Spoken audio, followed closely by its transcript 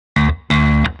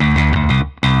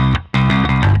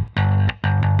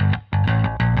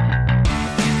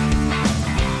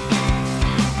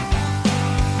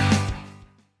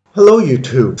Hello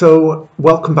YouTube. So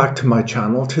welcome back to my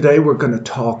channel. Today we're going to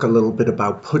talk a little bit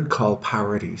about put call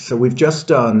parity. So we've just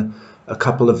done a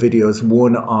couple of videos,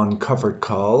 one on covered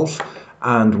calls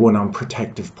and one on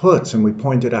protective puts, and we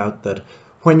pointed out that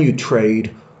when you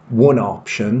trade one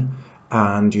option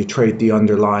and you trade the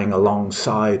underlying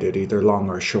alongside it, either long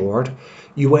or short,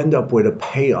 you end up with a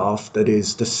payoff that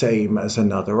is the same as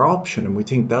another option, and we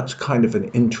think that's kind of an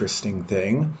interesting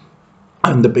thing.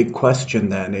 And the big question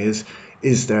then is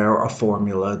there a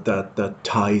formula that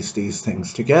ties these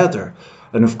things together?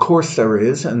 And of course there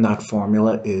is, and that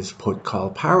formula is put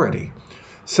call parity.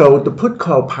 So the put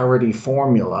call parity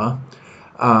formula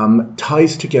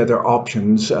ties together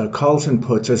options, calls and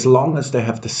puts, as long as they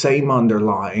have the same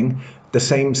underlying, the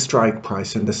same strike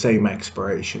price and the same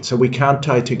expiration. So we can't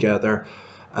tie together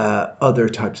other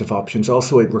types of options.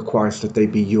 Also, it requires that they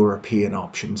be European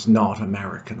options, not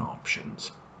American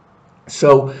options.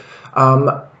 So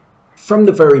from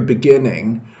the very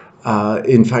beginning,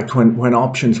 in fact, when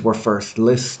options were first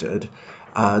listed,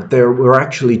 there were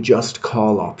actually just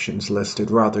call options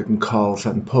listed rather than calls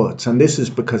and puts. And this is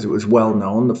because it was well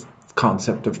known, the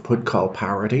concept of put call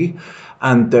parity,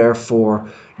 and therefore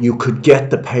you could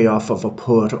get the payoff of a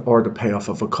put or the payoff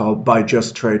of a call by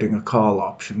just trading a call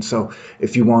option. So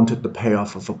if you wanted the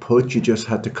payoff of a put, you just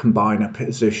had to combine a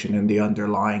position in the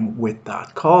underlying with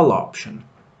that call option.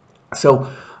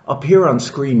 So up here on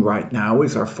screen right now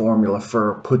is our formula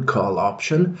for put call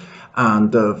option, and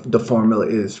the formula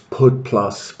is put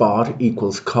plus spot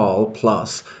equals call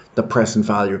plus the present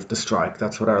value of the strike.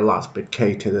 That's what our last bit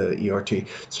K to the ERT,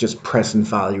 it's just present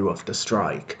value of the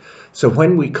strike. So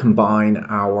when we combine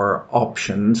our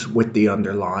options with the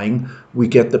underlying, we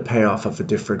get the payoff of a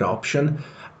different option.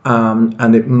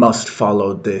 And it must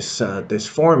follow this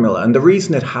formula. And the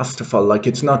reason it has to follow, like,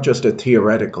 it's not just a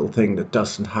theoretical thing that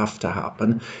doesn't have to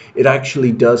happen. It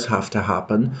actually does have to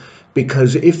happen,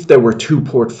 because if there were two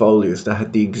portfolios that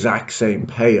had the exact same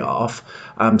payoff,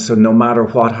 so no matter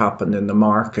what happened in the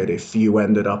market, if you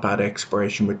ended up at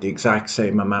expiration with the exact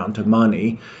same amount of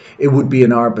money, it would be an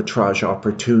arbitrage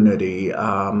opportunity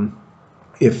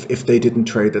if they didn't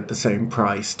trade at the same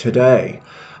price today.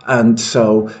 And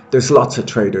so there's lots of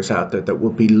traders out there that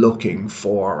will be looking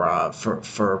for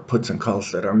puts and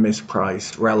calls that are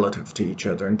mispriced relative to each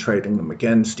other and trading them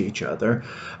against each other.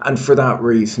 And for that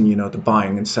reason, you know, the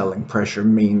buying and selling pressure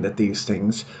mean that these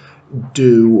things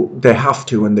they have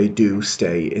to, and they do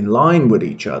stay in line with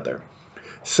each other.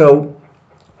 So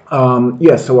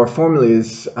so our formula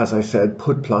is, as I said,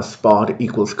 put plus spot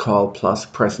equals call plus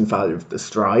present value of the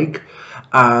strike.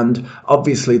 And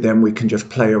obviously then we can just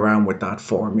play around with that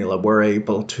formula. We're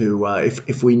able to,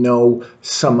 if we know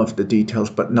some of the details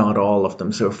but not all of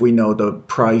them, so if we know the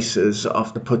prices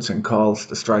of the puts and calls,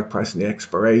 the strike price and the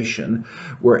expiration,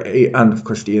 and of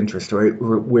course the interest rate,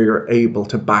 we're able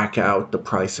to back out the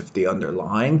price of the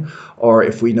underlying. Or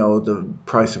if we know the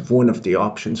price of one of the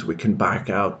options, we can back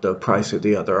out the price of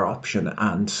the other option,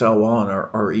 and so on,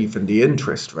 or even the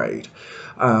interest rate.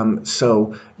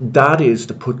 So that is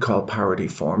the put call parity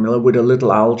formula. With a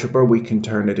little algebra, we can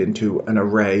turn it into an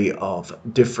array of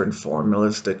different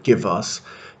formulas that give us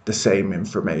the same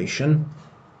information.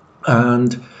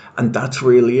 And that's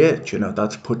really it, you know,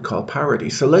 that's put call parity.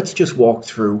 So let's just walk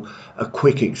through a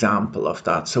quick example of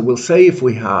that. So we'll say if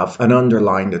we have an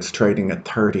underlying that's trading at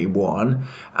 31,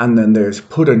 and then there's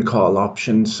put and call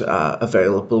options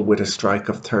available with a strike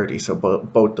of 30. So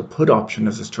both the put option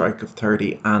has a strike of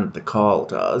 30 and the call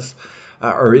does.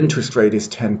 Our interest rate is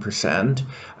 10%,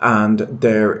 and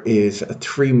there is a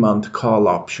 3-month call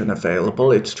option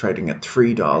available. It's trading at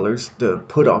 $3. The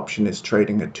put option is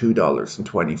trading at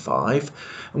 $2.25.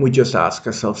 And we just ask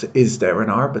ourselves, is there an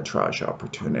arbitrage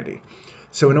opportunity?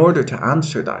 So in order to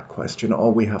answer that question,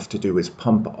 all we have to do is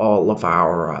pump all of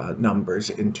our numbers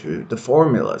into the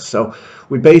formula. So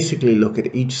we basically look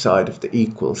at each side of the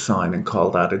equal sign and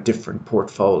call that a different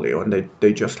portfolio, and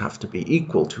they just have to be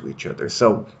equal to each other.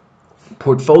 So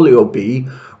portfolio B,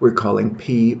 we're calling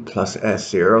P plus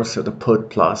S0, so the put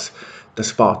plus the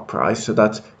spot price. So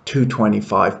that's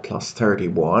 225 plus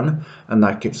 31, and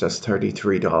that gives us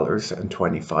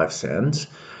 $33.25.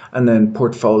 And then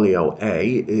portfolio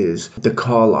A is the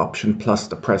call option plus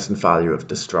the present value of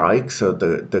the strike. So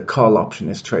the call option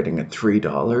is trading at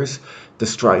 $3. The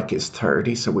strike is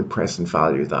 30, so we present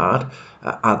value that,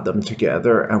 add them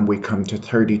together, and we come to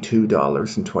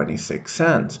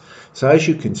 $32.26. So as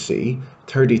you can see,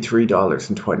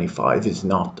 $33.25 is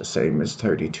not the same as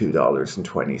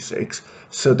 $32.26.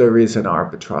 So there is an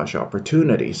arbitrage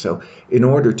opportunity. So in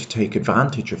order to take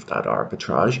advantage of that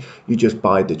arbitrage, you just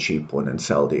buy the cheap one and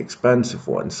sell the expensive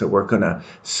one. So we're going to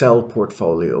sell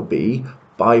portfolio B,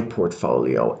 buy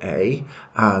portfolio A,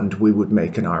 and we would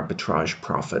make an arbitrage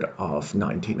profit of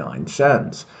 99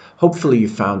 cents. Hopefully you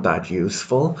found that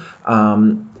useful.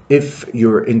 If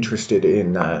you're interested in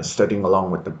studying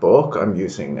along with the book, I'm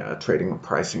using Trading and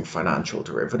Pricing Financial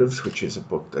Derivatives, which is a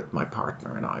book that my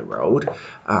partner and I wrote,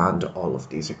 and all of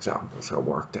these examples are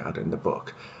worked out in the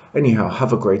book. Anyhow,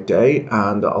 have a great day,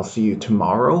 and I'll see you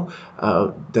tomorrow.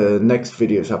 The next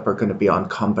videos up are going to be on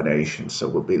combinations, so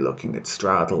we'll be looking at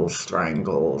straddles,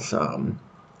 strangles,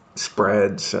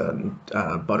 spreads, and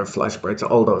butterfly spreads,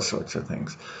 all those sorts of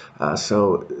things.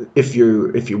 So if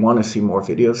you want to see more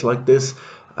videos like this,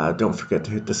 don't forget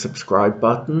to hit the subscribe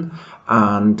button,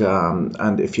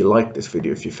 and if you like this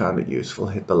video, if you found it useful,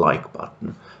 hit the like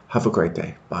button. Have a great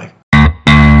day. Bye.